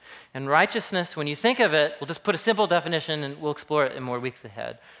Testament. And righteousness, when you think of it, we'll just put a simple definition and we'll explore it in more weeks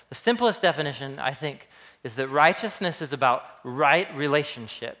ahead. The simplest definition, I think, is that righteousness is about right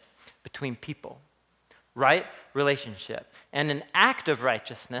relationship between people. Right relationship. And an act of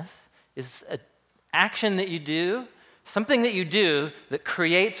righteousness is an action that you do, something that you do that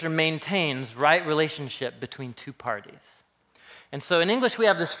creates or maintains right relationship between two parties. And so in English we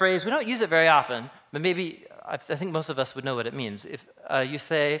have this phrase, we don't use it very often, but maybe I think most of us would know what it means. If you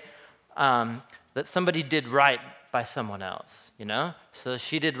say that somebody did right by someone else, so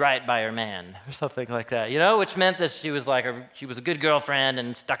she did right by her man or something like that, which meant that she was a good girlfriend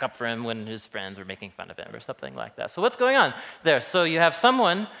and stuck up for him when his friends were making fun of him or something like that. So what's going on there? So you have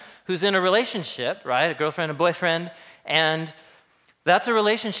someone who's in a relationship, right, a girlfriend and boyfriend, and that's a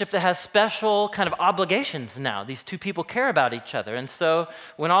relationship that has special kind of obligations now. These two people care about each other. And so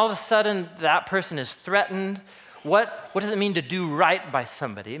when all of a sudden that person is threatened, what does it mean to do right by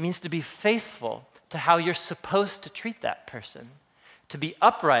somebody? It means to be faithful to how you're supposed to treat that person, to be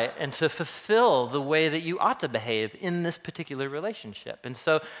upright and to fulfill the way that you ought to behave in this particular relationship. And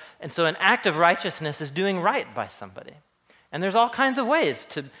so an act of righteousness is doing right by somebody. And there's all kinds of ways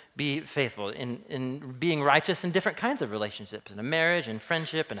to be faithful in being righteous in different kinds of relationships, in a marriage, in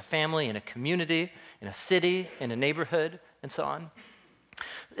friendship, in a family, in a community, in a city, in a neighborhood, and so on.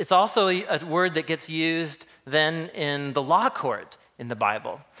 It's also a word that gets used then in the law court in the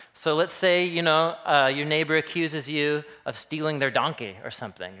Bible. So let's say, your neighbor accuses you of stealing their donkey or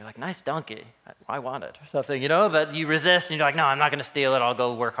something. You're like, nice donkey, I want it, or something, but you resist, and you're like, no, I'm not going to steal it, I'll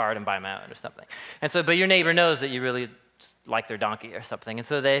go work hard and buy my own, or something. And so, but your neighbor knows that you really like their donkey or something, and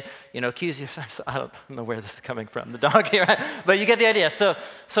so they, accuse you. I don't know where this is coming from, the donkey, right? But you get the idea.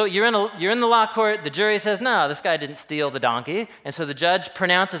 So you're in the law court. The jury says, no, this guy didn't steal the donkey, and so the judge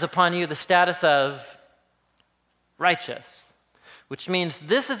pronounces upon you the status of righteous, which means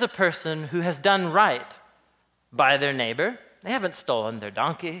this is a person who has done right by their neighbor. They haven't stolen their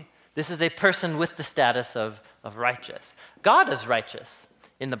donkey. This is a person with the status of righteous. God is righteous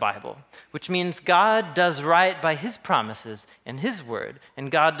in the Bible, which means God does right by his promises and his word, and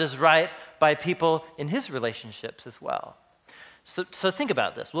God does right by people in his relationships as well. So think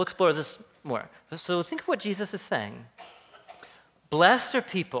about this. We'll explore this more. So think of what Jesus is saying. Blessed are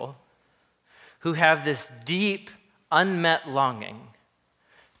people who have this deep, unmet longing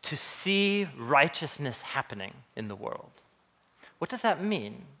to see righteousness happening in the world. What does that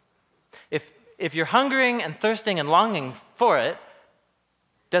mean? If you're hungering and thirsting and longing for it,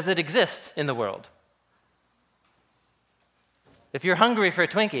 does it exist in the world? If you're hungry for a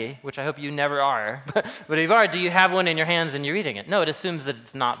Twinkie, which I hope you never are, but if you are, do you have one in your hands and you're eating it? No, it assumes that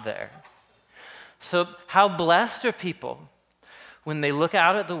it's not there. So how blessed are people when they look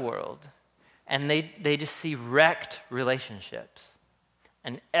out at the world and they just see wrecked relationships,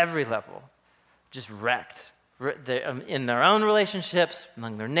 and every level just wrecked. In their own relationships,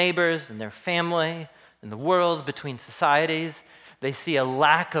 among their neighbors, in their family, in the world, between societies. They see a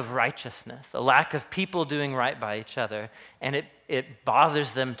lack of righteousness, a lack of people doing right by each other, and it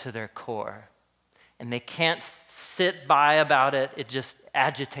bothers them to their core. And they can't sit by about it. It just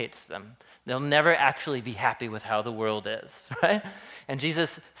agitates them. They'll never actually be happy with how the world is, right? And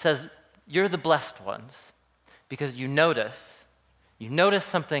Jesus says, you're the blessed ones because you notice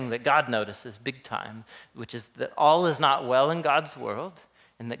something that God notices big time, which is that all is not well in God's world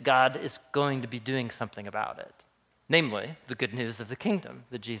and that God is going to be doing something about it. Namely, the good news of the kingdom,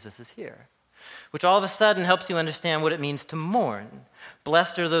 that Jesus is here, which all of a sudden helps you understand what it means to mourn.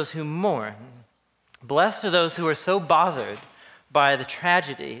 Blessed are those who mourn. Blessed are those who are so bothered by the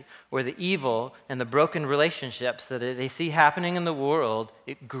tragedy or the evil and the broken relationships that they see happening in the world,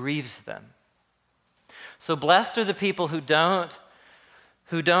 it grieves them. So blessed are the people who don't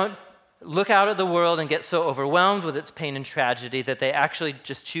look out at the world and get so overwhelmed with its pain and tragedy that they actually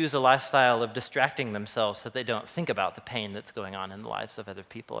just choose a lifestyle of distracting themselves so they don't think about the pain that's going on in the lives of other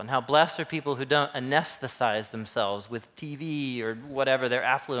people. And how blessed are people who don't anesthetize themselves with TV or whatever, their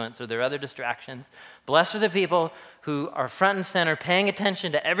affluence or their other distractions. Blessed are the people who are front and center, paying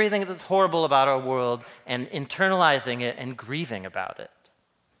attention to everything that's horrible about our world and internalizing it and grieving about it.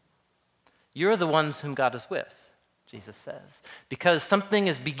 You're the ones whom God is with, Jesus says, because something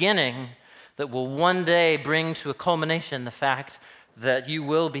is beginning that will one day bring to a culmination the fact that you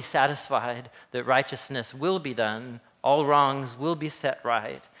will be satisfied, that righteousness will be done, all wrongs will be set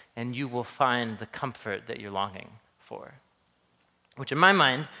right, and you will find the comfort that you're longing for. Which in my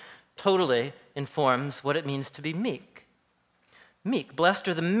mind totally informs what it means to be meek. Meek, blessed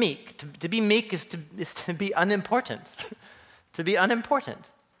are the meek. To be meek is to be unimportant. To be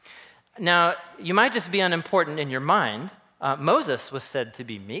unimportant. Now, you might just be unimportant in your mind. Moses was said to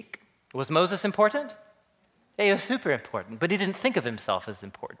be meek. Was Moses important? Yeah, he was super important, but he didn't think of himself as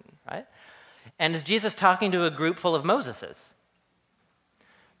important, right? And is Jesus talking to a group full of Moseses?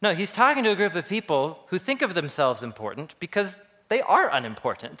 No, he's talking to a group of people who think of themselves important because they are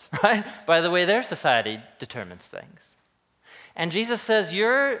unimportant, right? By the way their society determines things. And Jesus says,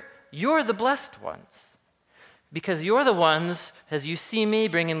 you're the blessed ones. Because you're the ones, as you see me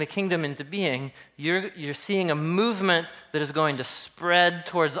bringing the kingdom into being, you're seeing a movement that is going to spread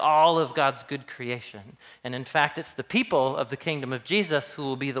towards all of God's good creation. And in fact, it's the people of the kingdom of Jesus who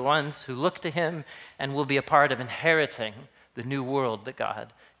will be the ones who look to him and will be a part of inheriting the new world that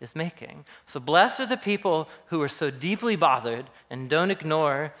God is making. So blessed are the people who are so deeply bothered and don't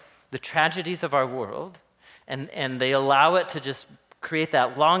ignore the tragedies of our world, and they allow it to just create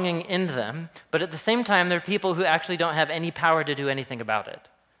that longing in them, but at the same time, they're people who actually don't have any power to do anything about it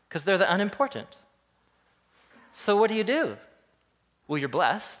because they're the unimportant. So what do? Well, you're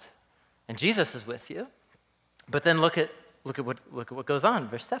blessed, and Jesus is with you. But then look at what goes on,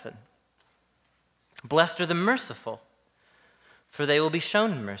 verse 7. Blessed are the merciful, for they will be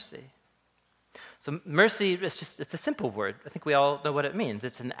shown mercy. So mercy it's a simple word. I think we all know what it means.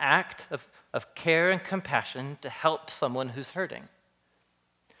 It's an act of care and compassion to help someone who's hurting.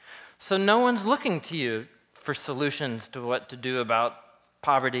 So no one's looking to you for solutions to what to do about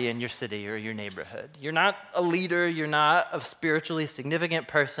poverty in your city or your neighborhood. You're not a leader, you're not a spiritually significant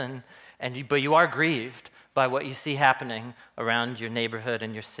person, but you are grieved by what you see happening around your neighborhood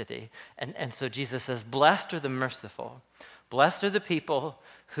and your city. And so Jesus says, blessed are the merciful. Blessed are the people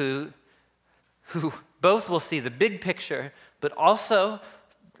who both will see the big picture, but also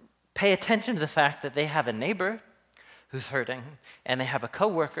pay attention to the fact that they have a neighbor who's hurting, and they have a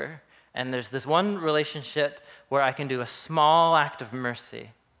coworker, and there's this one relationship where I can do a small act of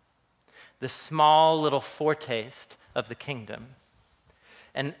mercy, this small little foretaste of the kingdom.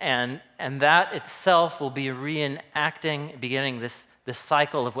 And that itself will be beginning this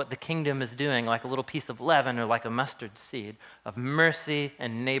cycle of what the kingdom is doing, like a little piece of leaven or like a mustard seed of mercy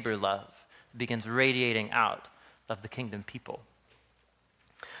and neighbor love. It begins radiating out of the kingdom people.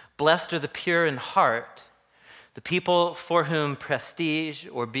 Blessed are the pure in heart, the people for whom prestige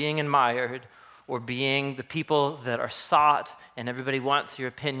or being admired or being the people that are sought and everybody wants your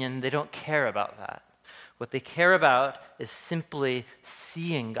opinion, they don't care about that. What they care about is simply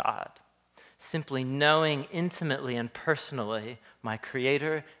seeing God, simply knowing intimately and personally my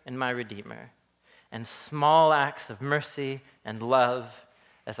Creator and my Redeemer, and small acts of mercy and love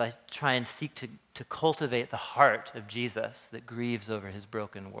as I try and seek to cultivate the heart of Jesus that grieves over his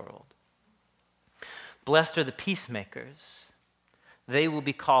broken world. Blessed are the peacemakers. They will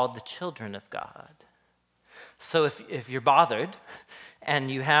be called the children of God. So if you're bothered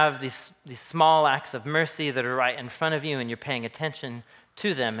and you have these small acts of mercy that are right in front of you and you're paying attention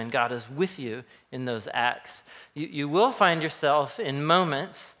to them and God is with you in those acts, you will find yourself in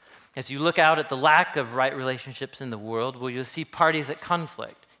moments as you look out at the lack of right relationships in the world where you'll see parties at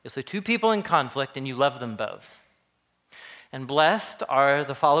conflict. You'll see two people in conflict and you love them both. And blessed are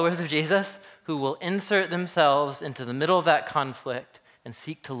the followers of Jesus who will insert themselves into the middle of that conflict and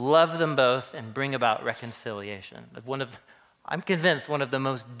seek to love them both and bring about reconciliation. I'm convinced one of the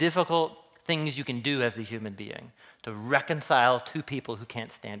most difficult things you can do as a human being, to reconcile two people who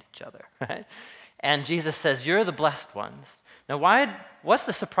can't stand each other, right? And Jesus says, you're the blessed ones. Now, what's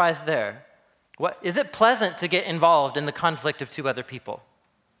the surprise there? Is it pleasant to get involved in the conflict of two other people?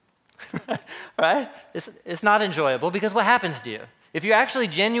 Right? It's not enjoyable because what happens to you? If you're actually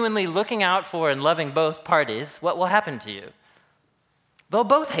genuinely looking out for and loving both parties, what will happen to you? They'll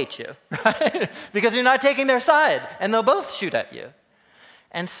both hate you, right? Because you're not taking their side, and they'll both shoot at you.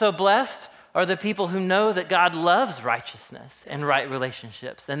 And so blessed are the people who know that God loves righteousness and right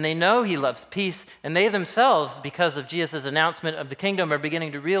relationships, and they know he loves peace, and they themselves, because of Jesus' announcement of the kingdom, are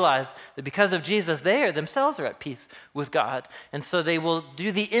beginning to realize that because of Jesus, they themselves are at peace with God. And so they will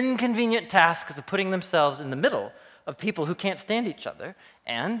do the inconvenient tasks of putting themselves in the middle of people who can't stand each other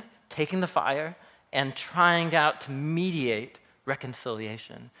and taking the fire and trying out to mediate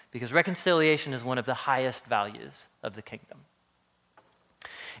reconciliation, because reconciliation is one of the highest values of the kingdom.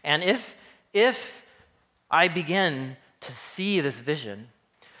 And if I begin to see this vision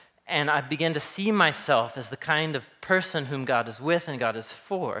and I begin to see myself as the kind of person whom God is with and God is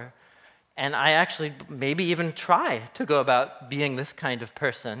for, and I actually maybe even try to go about being this kind of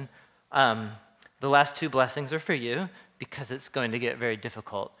person, the last two blessings are for you because it's going to get very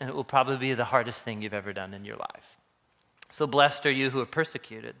difficult and it will probably be the hardest thing you've ever done in your life. So blessed are you who are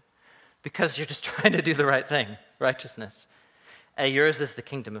persecuted because you're just trying to do the right thing, righteousness. Yours is the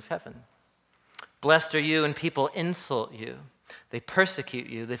kingdom of heaven. Blessed are you when people insult you. They persecute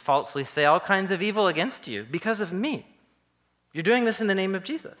you. They falsely say all kinds of evil against you because of me. You're doing this in the name of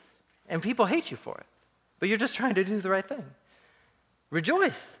Jesus, and people hate you for it, but you're just trying to do the right thing.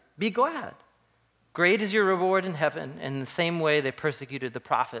 Rejoice. Be glad. Great is your reward in heaven. In the same way they persecuted the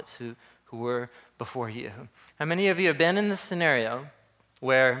prophets who were before you. How many of you have been in this scenario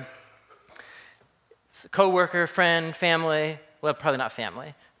where coworker, friend, family, well, probably not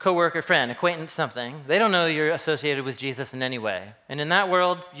family, coworker, friend, acquaintance, something, they don't know you're associated with Jesus in any way. And in that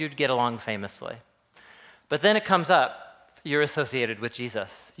world, you'd get along famously. But then it comes up, you're associated with Jesus.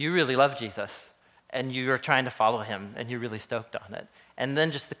 You really love Jesus, and you're trying to follow him, and you're really stoked on it. And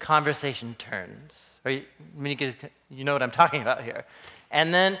then just the conversation turns. You know what I'm talking about here.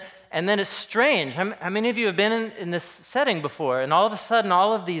 And then it's strange. How many of you have been in this setting before, and all of a sudden,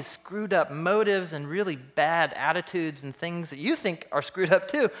 all of these screwed up motives and really bad attitudes and things that you think are screwed up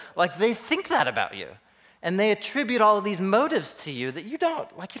too, like they think that about you. And they attribute all of these motives to you that you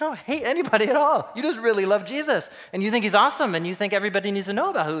don't hate anybody at all. You just really love Jesus, and you think he's awesome, and you think everybody needs to know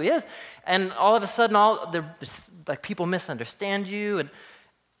about who he is. And all of a sudden, people misunderstand you, and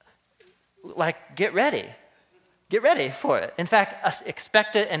like, get ready. Get ready for it. In fact,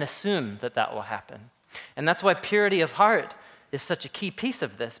 expect it and assume that that will happen. And that's why purity of heart is such a key piece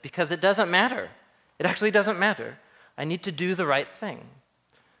of this, because it doesn't matter. It actually doesn't matter. I need to do the right thing.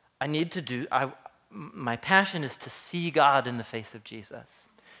 My passion is to see God in the face of Jesus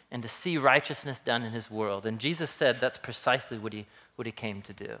and to see righteousness done in his world. And Jesus said that's precisely what he came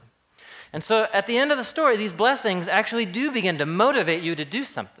to do. And so at the end of the story, these blessings actually do begin to motivate you to do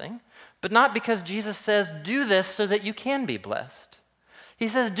something, but not because Jesus says, do this so that you can be blessed. He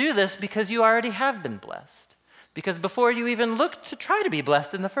says, do this because you already have been blessed. Because before you even looked to try to be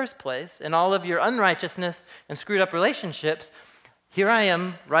blessed in the first place, in all of your unrighteousness and screwed up relationships, here I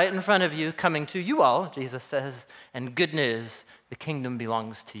am right in front of you, coming to you all, Jesus says, and good news, the kingdom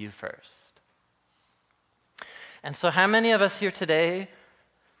belongs to you first. And so how many of us here today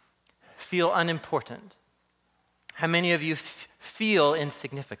feel unimportant? How many of you feel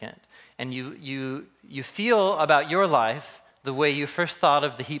insignificant? And you feel about your life the way you first thought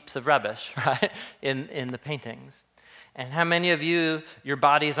of the heaps of rubbish, right, in the paintings. And how many of you, your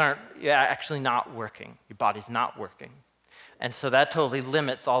bodies aren't actually not working? Your body's not working. And so that totally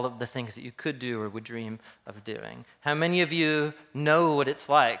limits all of the things that you could do or would dream of doing. How many of you know what it's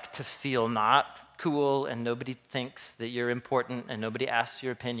like to feel not cool and nobody thinks that you're important and nobody asks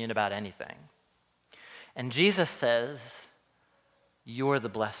your opinion about anything? And Jesus says, you're the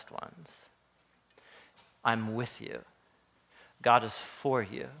blessed ones. I'm with you. God is for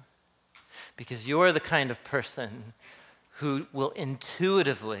you. Because you're the kind of person who will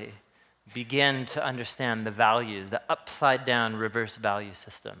intuitively begin to understand the values, the upside-down reverse value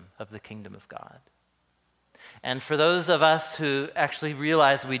system of the kingdom of God. And for those of us who actually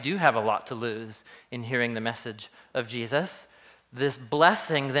realize we do have a lot to lose in hearing the message of Jesus, this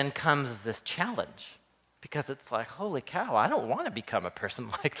blessing then comes as this challenge. Because it's like, holy cow, I don't want to become a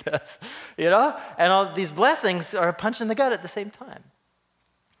person like this, you know? And all these blessings are a punch in the gut at the same time.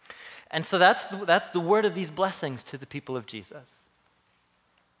 And so that's the word of these blessings to the people of Jesus.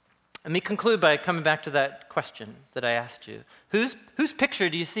 Let me conclude by coming back to that question that I asked you. Whose picture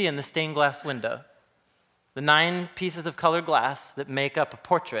do you see in the stained glass window? The 9 pieces of colored glass that make up a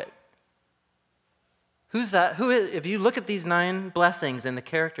portrait. Who's that? If you look at these 9 blessings and the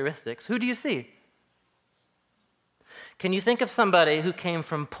characteristics, who do you see? Can you think of somebody who came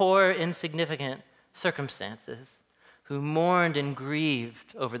from poor, insignificant circumstances, who mourned and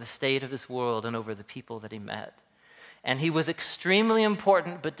grieved over the state of his world and over the people that he met? And he was extremely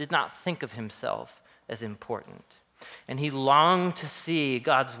important, but did not think of himself as important. And he longed to see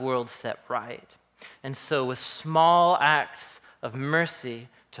God's world set right. And so with small acts of mercy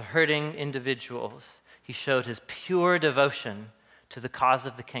to hurting individuals, he showed his pure devotion to the cause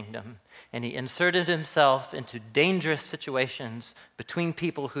of the kingdom. And he inserted himself into dangerous situations between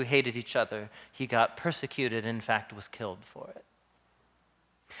people who hated each other. He got persecuted, in fact, was killed for it.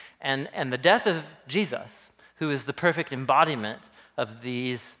 And the death of Jesus, who is the perfect embodiment of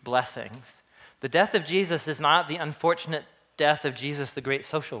these blessings, the death of Jesus is not the unfortunate death of Jesus, the great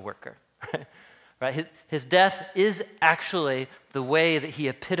social worker. Right? His death is actually the way that he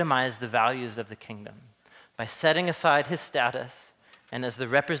epitomized the values of the kingdom. By setting aside his status and as the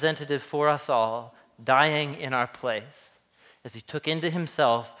representative for us all, dying in our place, as he took into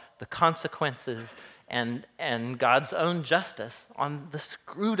himself the consequences and God's own justice on the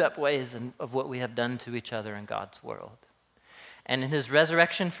screwed up ways of what we have done to each other in God's world. And in his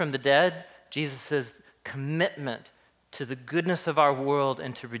resurrection from the dead, Jesus' commitment to the goodness of our world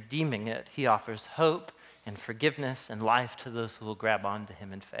and to redeeming it, he offers hope and forgiveness and life to those who will grab onto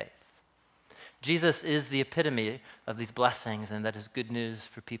him in faith. Jesus is the epitome of these blessings, and that is good news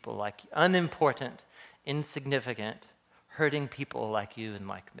for people like you. Unimportant, insignificant, hurting people like you and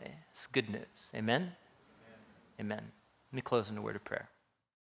like me. It's good news. Amen? Amen. Let me close in a word of prayer.